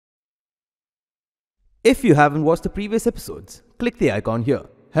If you haven't watched the previous episodes, click the icon here.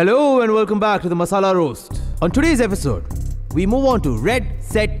 Hello and welcome back to the Masala Roast. On today's episode, we move on to red,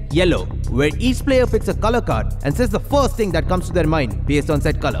 set, yellow, where each player picks a color card and says the first thing that comes to their mind based on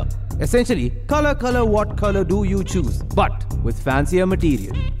said color. Essentially, color, what color do you choose? But with fancier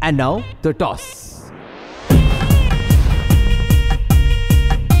material. And now, the toss.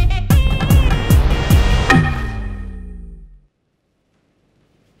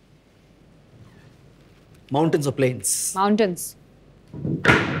 Mountains or plains? Mountains.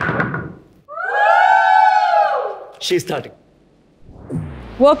 She's starting.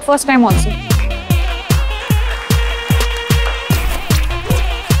 Work first time also.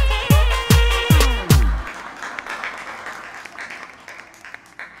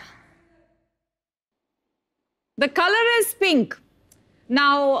 The color is pink.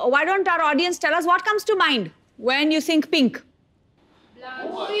 Now, why don't our audience tell us what comes to mind when you think pink?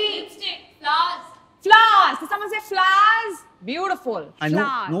 Lipstick, flowers. Flowers. Did someone say flowers? Beautiful. I know.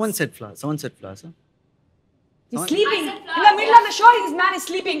 Flowers. No one said flowers. Someone said flowers. Huh? He's sleeping. I said In flowers, the middle of the show, his man is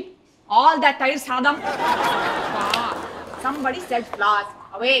sleeping. All that tired Sadam. Somebody said flowers.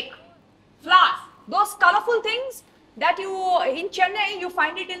 Awake. Flowers. Those colorful things that in Chennai, you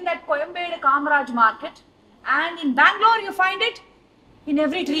find it in that Coimbatore Kamaraj market. And in Bangalore, you find it in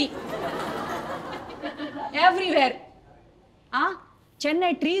every tree. Everywhere.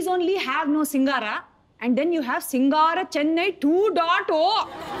 Chennai trees only have no Singara. And then you have Singara Chennai 2.0.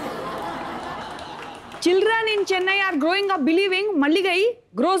 Children in Chennai are growing up believing Malligai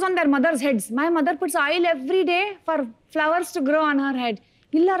grows on their mother's heads. My mother puts oil every day for flowers to grow on her head.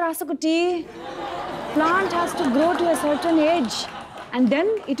 Illa Rasakuti. Plant has to grow to a certain age. And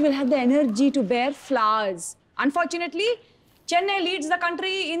then it will have the energy to bear flowers. Unfortunately, Chennai leads the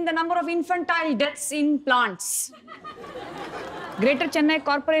country in the number of infantile deaths in plants. Greater Chennai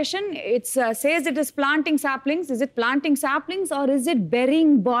Corporation, says it is planting saplings. Is it planting saplings or is it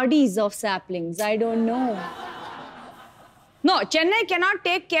burying bodies of saplings? I don't know. No, Chennai cannot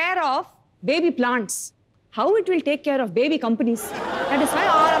take care of baby plants. How it will take care of baby companies? That is why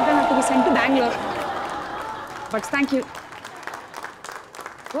all of them have to be sent to Bangalore. But thank you.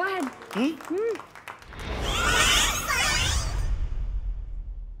 Go ahead.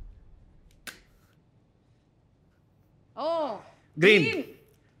 Oh. Green.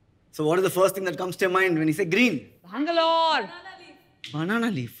 So what is the first thing that comes to your mind when you say green? Bangalore. Banana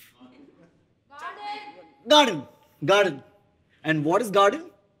leaf. Garden. And what is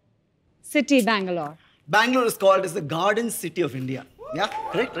garden? City, Bangalore. Bangalore is called as the Garden City of India. Yeah,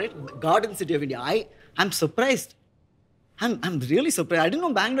 correct, right? Garden City of India. I'm surprised. I'm really surprised. I didn't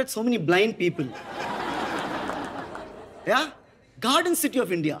know Bangalore had so many blind people. Yeah? Garden City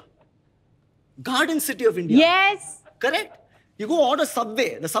of India. Garden City of India. Yes. Correct? You go order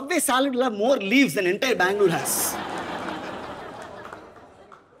Subway. The Subway salad will have more leaves than entire Bangalore has.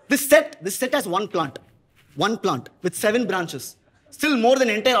 This set has one plant. One plant with 7 branches. Still more than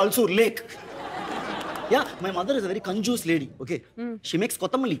entire Alsur lake. Yeah, my mother is a very conjuice lady, okay? She makes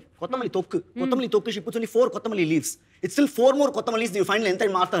kotamali tokku. Kotamali tokku, she puts only 4 kotamali leaves. It's still 4 more kotamalis you find in the entire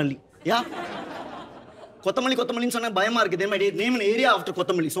Marthahalli. Yeah? Kotamali sonna bayama irukku. Then my name an area after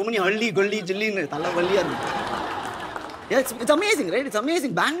kotamali. So many halli, gulli, jilli, talla. Yeah, it's amazing, right? It's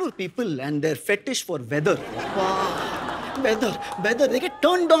amazing. Bangalore people and their fetish for weather. Wow. Weather. They get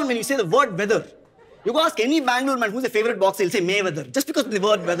turned on when you say the word weather. You go ask any Bangalore man who's a favorite boxer, he'll say May weather. Just because the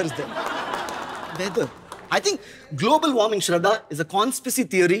word weather is there. Weather. I think global warming, Shraddha, is a conspiracy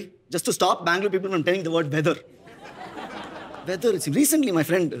theory just to stop Bangalore people from telling the word weather. Weather. Recently, my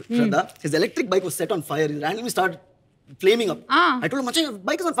friend, Shraddha, his electric bike was set on fire. He randomly started flaming up. I told him, Macha, your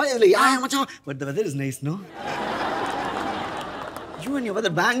bike is on fire. He's like, yeah, Macha. But the weather is nice, no? You and your weather.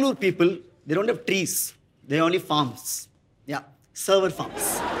 Bangalore people, they don't have trees. They only farms. Yeah, server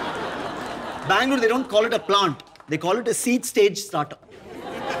farms. Bangalore, they don't call it a plant. They call it a seed stage startup.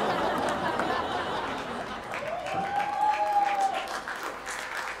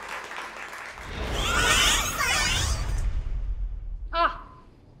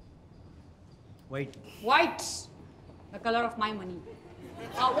 White. The color of my money.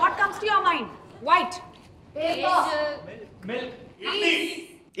 What comes to your mind? White. Milk.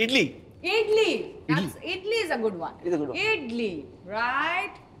 Idli. Idli is a good one. It's a good one. Idli,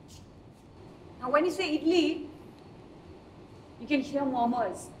 right? Now when you say idli, you can hear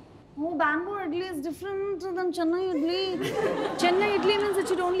murmurs. Oh, Bangalore idli is different than Chennai idli. Chennai idli means it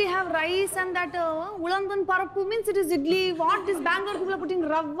should only have rice and that ulandan parappu means it is idli. What is Bangalore people are putting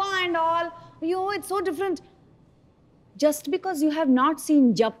rava and all. Yo, it's so different. Just because you have not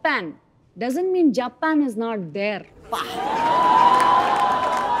seen Japan doesn't mean Japan is not there.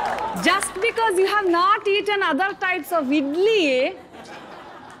 Just because you have not eaten other types of idli,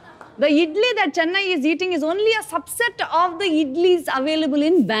 the idli that Chennai is eating is only a subset of the idlis available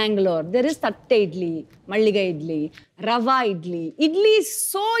in Bangalore. There is tatte idli, malliga idli, rava idli. Idli is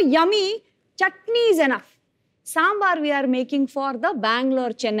so yummy, chutney is enough. Sambar we are making for the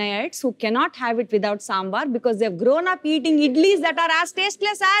Bangalore Chennaiites who cannot have it without sambar because they have grown up eating idlis that are as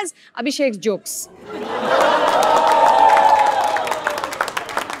tasteless as Abhishek's jokes.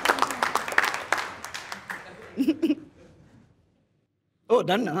 Oh,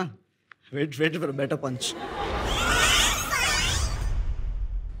 done, huh? Wait for a better punch.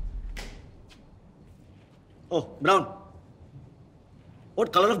 Oh, brown.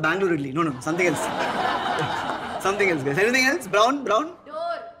 What color of Bangalore idli? No, something else. Something else, guys. Anything else? Brown?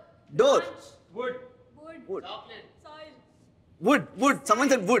 Door. Wood. Wood. Chocolate. Wood. Someone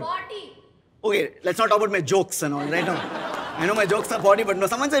said wood. Potty. Okay, let's not talk about my jokes and all right now. I know my jokes are potty, but no.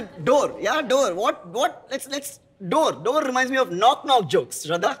 Someone said door. Yeah, door. What? Let's door. Door reminds me of knock jokes.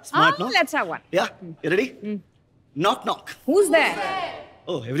 Shraddha, smart, no? Let's have one. Yeah, you ready? Knock. Who's there?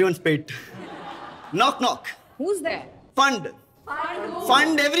 Oh, everyone's paid. Knock. Who's there? Fund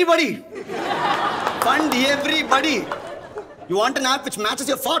everybody. Fund everybody. You want an app which matches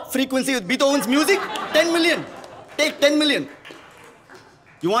your fart frequency with Beethoven's music? 10 million. Take 10 million.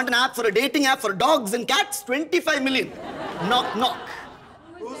 You want an app for a dating app for dogs and cats? 25 million. Knock.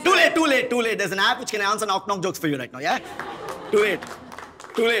 Too late. There's an app which can answer knock jokes for you right now, yeah? Too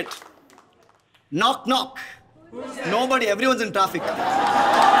late. Knock. Nobody, everyone's in traffic.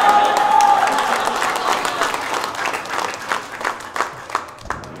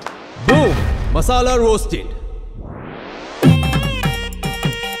 Boom! Masala roasted.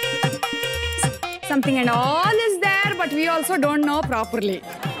 Something and all is there, but we also don't know properly.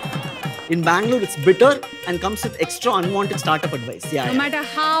 In Bangalore, it's bitter and comes with extra unwanted startup advice. No matter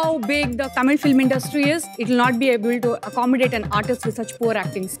how big the Tamil film industry is, it will not be able to accommodate an artist with such poor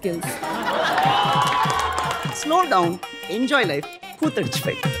acting skills. Slow down, enjoy life,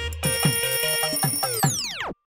 Kootadichpai.